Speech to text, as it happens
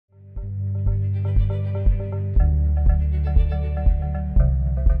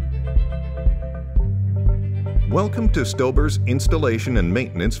Welcome to STOBER's Installation and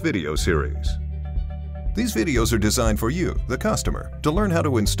Maintenance video series. These videos are designed for you, the customer, to learn how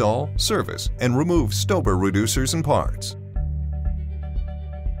to install, service, and remove STOBER reducers and parts.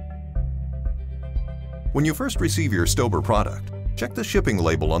 When you first receive your STOBER product, check the shipping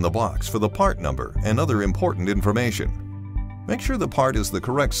label on the box for the part number and other important information. Make sure the part is the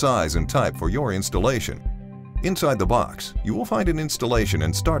correct size and type for your installation. Inside the box, you will find an installation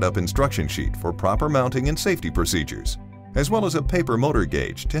and startup instruction sheet for proper mounting and safety procedures, as well as a paper motor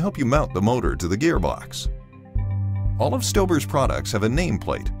gauge to help you mount the motor to the gearbox. All of STOBER's products have a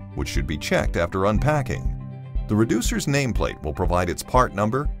nameplate, which should be checked after unpacking. The reducer's nameplate will provide its part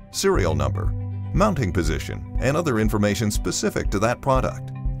number, serial number, mounting position, and other information specific to that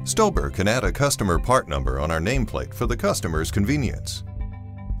product. STOBER can add a customer part number on our nameplate for the customer's convenience.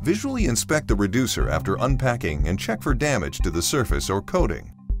 Visually inspect the reducer after unpacking and check for damage to the surface or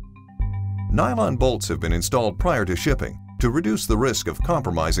coating. Nylon bolts have been installed prior to shipping to reduce the risk of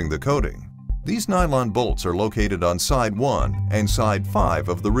compromising the coating. These nylon bolts are located on side 1 and side 5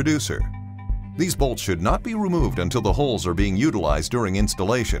 of the reducer. These bolts should not be removed until the holes are being utilized during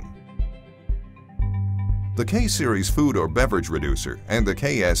installation. The K-Series food or beverage reducer and the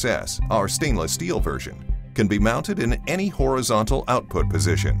KSS, our stainless steel version, can be mounted in any horizontal output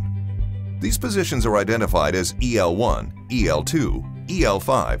position. These positions are identified as EL1, EL2,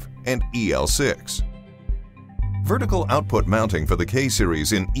 EL5, and EL6. Vertical output mounting for the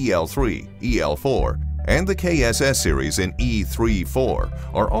K-Series in EL3, EL4, and the KSS series in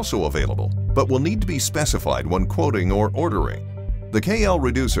E3-4 are also available, but will need to be specified when quoting or ordering. The KL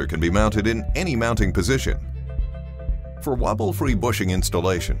reducer can be mounted in any mounting position. For wobble-free bushing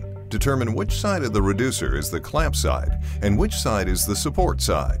installation, determine which side of the reducer is the clamp side and which side is the support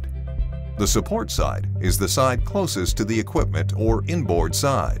side. The support side is the side closest to the equipment or inboard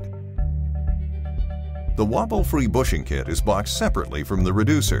side. The wobble-free bushing kit is boxed separately from the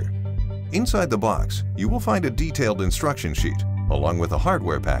reducer. Inside the box, you will find a detailed instruction sheet along with a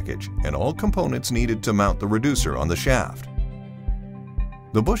hardware package and all components needed to mount the reducer on the shaft.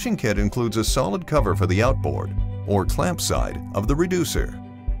 The bushing kit includes a solid cover for the outboard or clamp side of the reducer.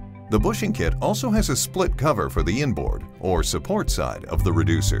 The bushing kit also has a split cover for the inboard or support side of the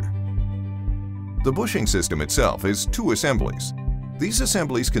reducer. The bushing system itself is 2 assemblies. These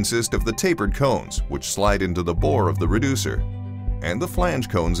assemblies consist of the tapered cones, which slide into the bore of the reducer, and the flange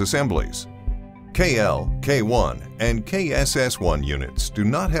cones assemblies. KL, K1, and KSS1 units do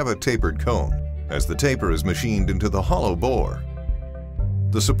not have a tapered cone, as the taper is machined into the hollow bore.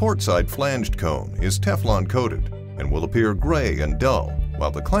 The support side flanged cone is Teflon coated and will appear gray and dull, while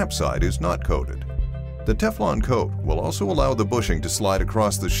the clamp side is not coated. The Teflon coat will also allow the bushing to slide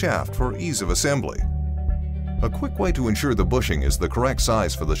across the shaft for ease of assembly. A quick way to ensure the bushing is the correct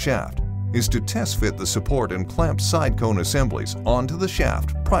size for the shaft is to test fit the support and clamp side cone assemblies onto the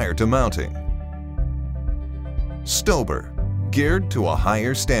shaft prior to mounting. STOBER, geared to a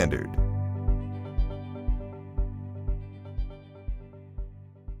higher standard.